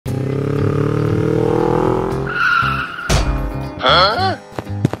Huh?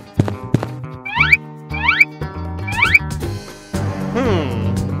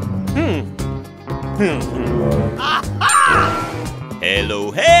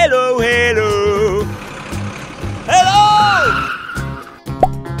 Hello, hello, hello. Hello!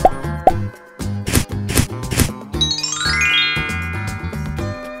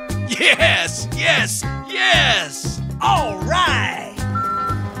 Yes, yes, yes! All right!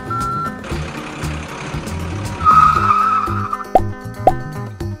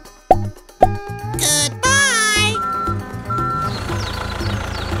 Goodbye!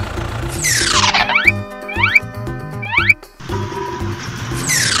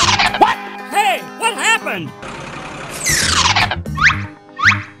 What? Hey, what happened?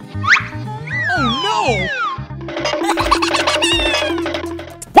 Oh no!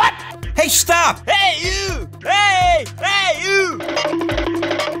 What? Hey, stop! Hey, you! Hey! Hey, you!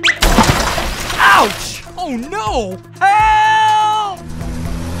 Ouch! Oh no! Help!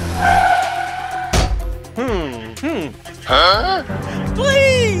 Huh?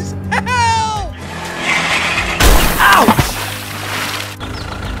 Please, help! Ouch!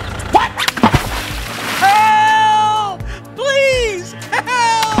 What? Help! Please,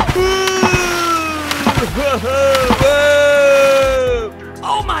 help!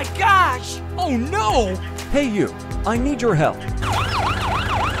 Oh my gosh! Oh no! Hey you, I need your help.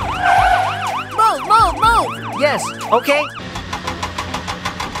 Move, move, move! Yes, okay.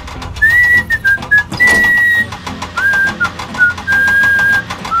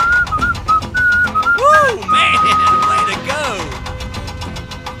 Woo, man! Way to go!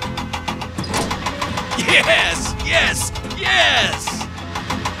 Yes, yes, yes!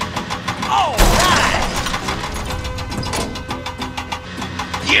 All right!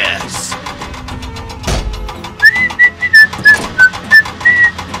 Yes!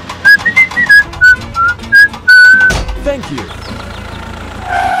 Thank you.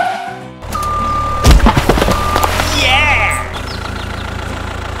 Yeah!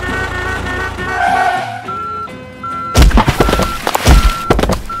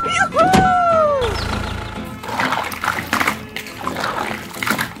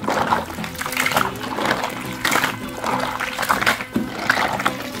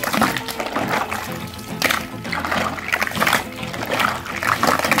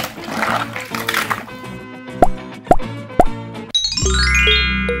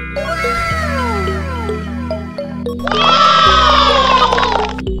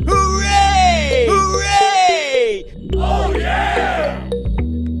 Hooray! Hooray! Oh yeah!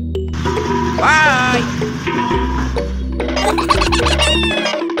 Bye!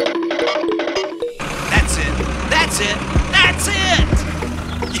 That's it! That's it! That's it!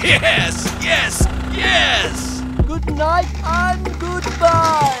 Yes! Yes! Yes! Good night and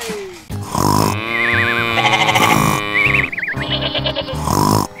goodbye.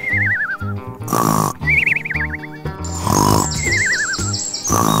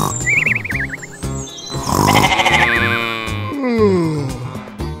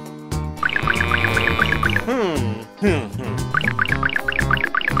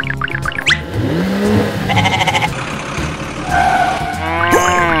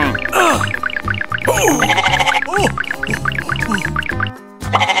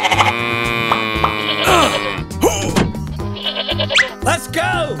 Let's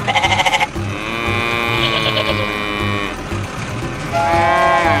go!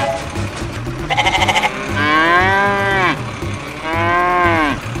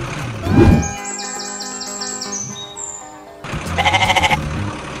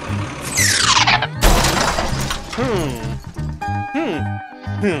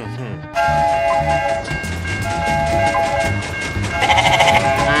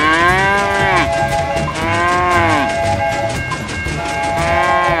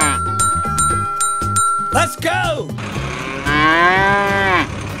 Let's go!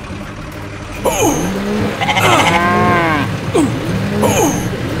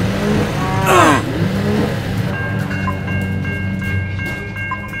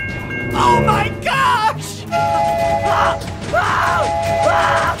 Oh my gosh!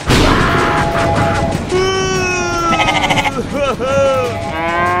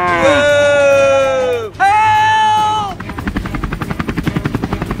 Help!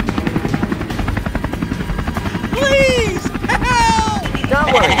 Please, help!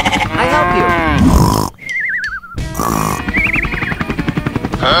 Don't worry, I help you.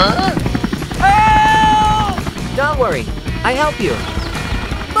 Huh? Help! Don't worry, I help you.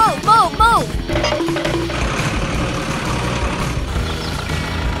 Move, move, move!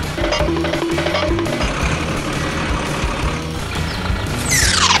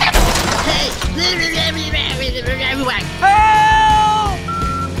 Help!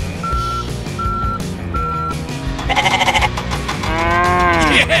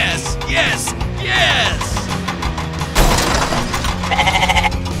 Yes, yes, yes!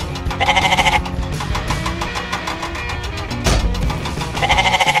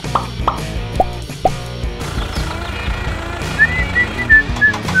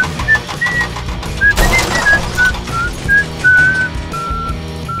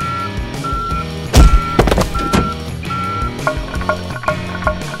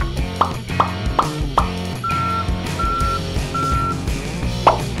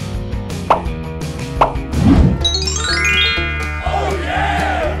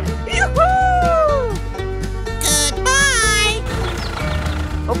 Goodbye.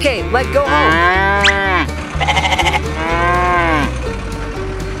 Okay, let's go home.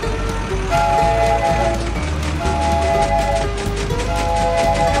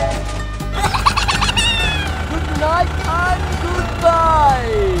 Good night and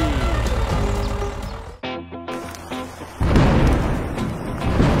goodbye.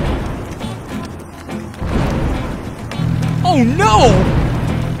 Oh no!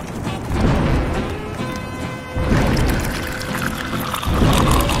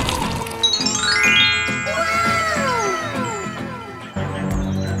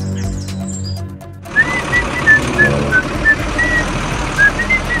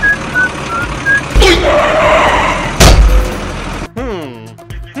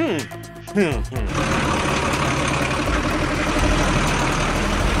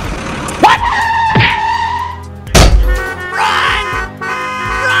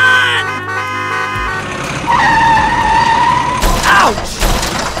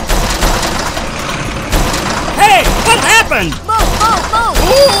 Hey, what happened? Move, move, move.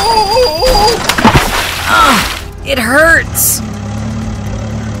 It hurts.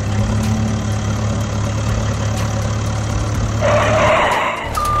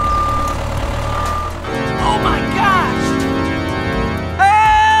 Oh my gosh!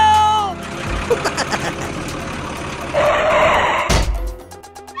 Help!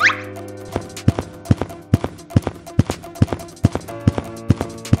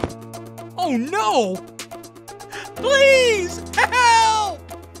 Oh no! Please, help!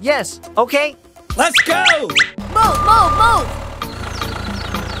 Yes, okay. Let's go. Move, move, move.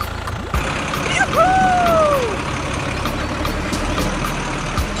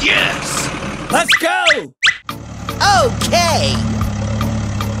 Yes! Let's go. Okay.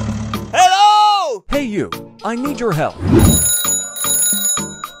 Hello. Hey you, I need your help.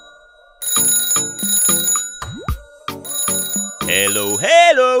 Hello,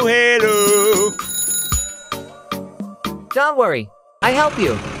 hello, hello. Don't worry, I help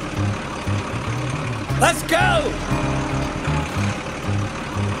you. Let's go.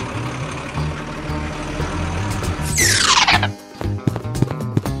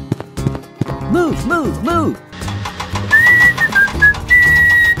 Move, move, move.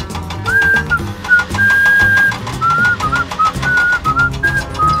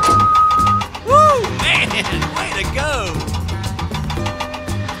 Woo, man, way to go!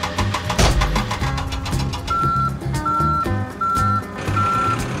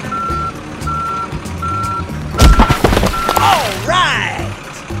 All right.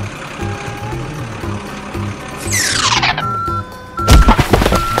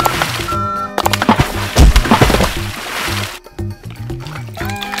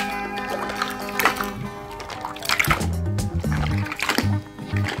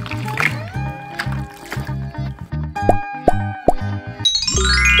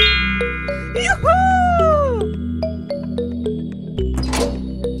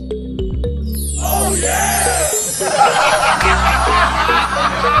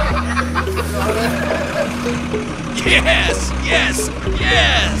 Yes, yes,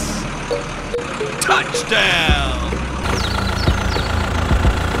 yes! Touchdown!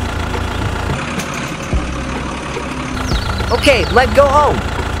 Okay, let's go home.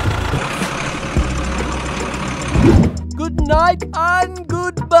 Good night and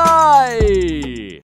goodbye.